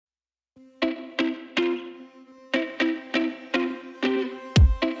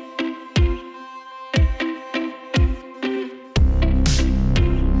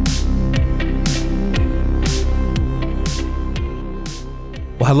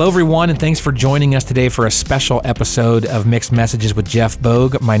hello everyone, and thanks for joining us today for a special episode of Mixed Messages with Jeff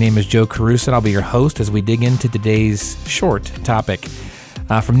Bogue. My name is Joe Caruso, and I'll be your host as we dig into today's short topic.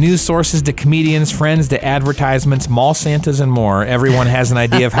 From news sources to comedians, friends to advertisements, mall Santas, and more, everyone has an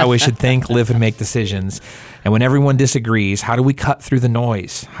idea of how we should think, live, and make decisions. And when everyone disagrees, how do we cut through the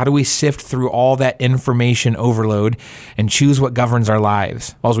noise? How do we sift through all that information overload and choose what governs our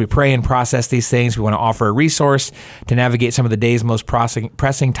lives? Well, as we pray and process these things, we want to offer a resource to navigate some of the day's most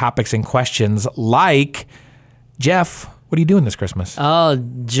pressing topics and questions, like, Jeff, what are you doing this Christmas? Oh,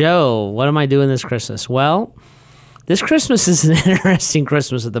 Joe, what am I doing this Christmas? Well, this Christmas is an interesting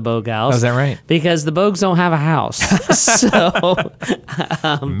Christmas at the Bogue house. Oh, is that right? Because the Bogues don't have a house. So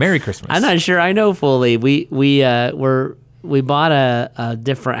Merry Christmas. I'm not sure I know fully. We bought a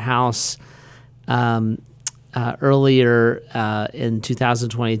different house earlier in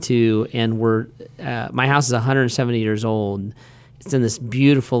 2022, and my house is 170 years old. It's in this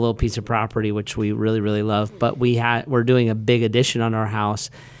beautiful little piece of property, which we really, really love. But we're doing a big addition on our house.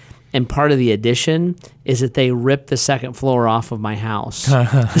 And part of the addition is that they ripped the second floor off of my house.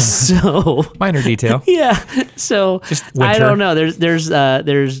 So minor detail. Yeah. So just winter. I don't know.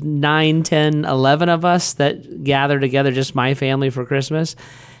 There's 9, 10, 11 of us that gather together, just my family, for Christmas.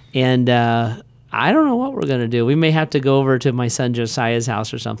 And I don't know what we're going to do. We may have to go over to my son Josiah's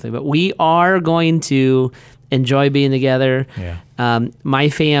house or something. But we are going to enjoy being together. Yeah. My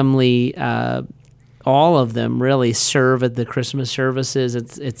family... all of them really serve at the Christmas services.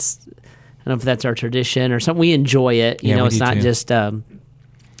 It's I don't know if that's our tradition or something. We enjoy it. You know, it's not just an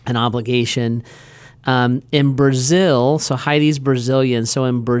obligation. In Brazil, so Heidi's Brazilian. So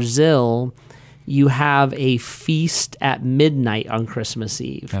in Brazil, you have a feast at midnight on Christmas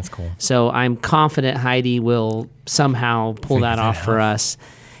Eve. That's cool. So I'm confident Heidi will somehow pull that off for us.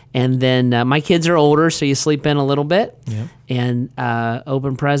 And then my kids are older, so you sleep in a little bit. Yep. And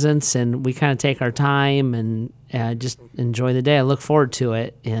open presents, and we kind of take our time and just enjoy the day. I look forward to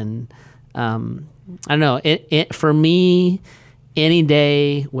it. And I don't know, for me, any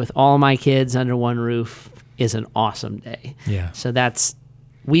day with all my kids under one roof is an awesome day. Yeah. So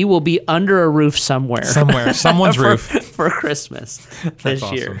we will be under a roof somewhere. Someone's roof. For Christmas this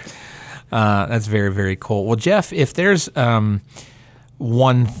year. That's very, very cool. Well, Jeff, if there's...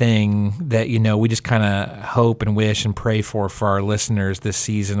 one thing that, we just kind of hope and wish and pray for our listeners this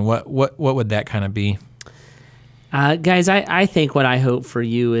season, what would that kind of be? Guys, I think what I hope for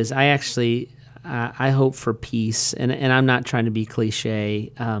you is I hope for peace, and I'm not trying to be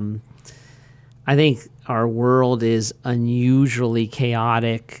cliche. I think our world is unusually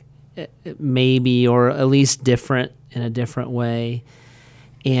chaotic, maybe, or at least different in a different way,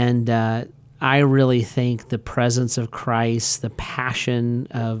 and I really think the presence of Christ, the passion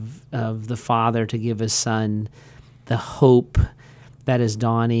of the Father to give His Son, the hope that is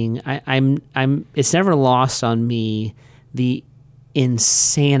dawning. It's never lost on me the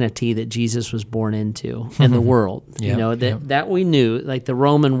insanity that Jesus was born into in the world. Yep, that we knew, like the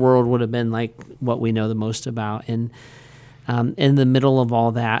Roman world would have been like what we know the most about, and in the middle of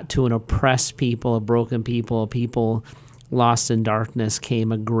all that, to an oppressed people, a broken people, a people lost in darkness,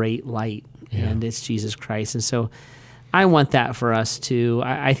 came a great light. Yeah. And it's Jesus Christ. And so I want that for us too.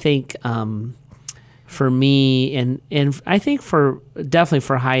 I think for me, and I think definitely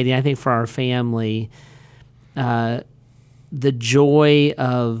for Heidi, I think for our family, the joy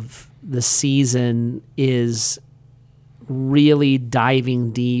of the season is really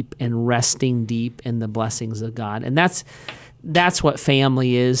diving deep and resting deep in the blessings of God. And that's what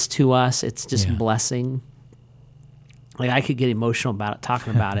family is to us. It's just blessing. Like, I could get emotional about it,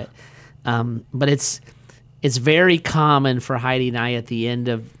 talking about it. But it's very common for Heidi and I at the end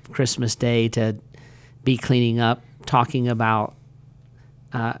of Christmas Day to be cleaning up, talking about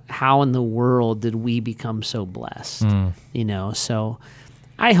how in the world did we become so blessed, So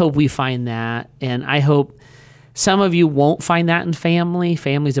I hope we find that, and I hope some of you won't find that in family.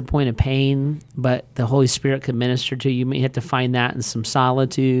 Family's a point of pain, but the Holy Spirit could minister to you. You may have to find that in some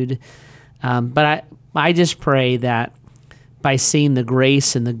solitude. But I just pray that by seeing the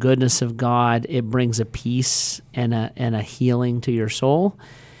grace and the goodness of God, it brings a peace and a healing to your soul.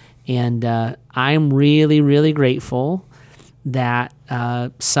 And I'm really, really grateful that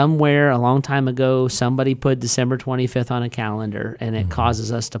somewhere a long time ago, somebody put December 25th on a calendar, and it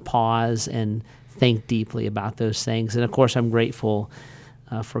causes us to pause and think deeply about those things. And of course, I'm grateful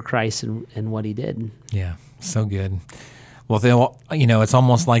for Christ and what He did. Yeah, so good. Well, it's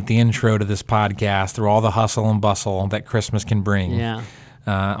almost like the intro to this podcast, through all the hustle and bustle that Christmas can bring. Yeah.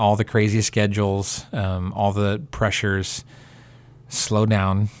 All the crazy schedules, all the pressures. Slow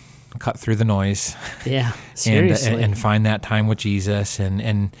down, cut through the noise. Yeah, seriously. and find that time with Jesus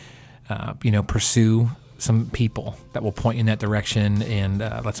and pursue some people that will point you in that direction, and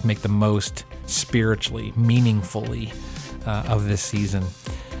let's make the most spiritually, meaningfully of this season.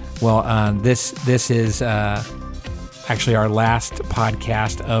 Well, this is actually our last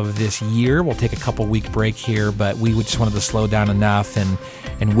podcast of this year. We'll take a couple week break here, but we just wanted to slow down enough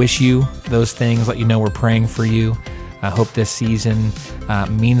and wish you those things, let you know we're praying for you. I hope this season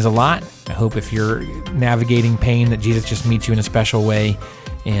means a lot. I hope if you're navigating pain that Jesus just meets you in a special way.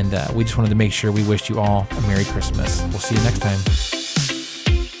 And we just wanted to make sure we wished you all a Merry Christmas. We'll see you next time.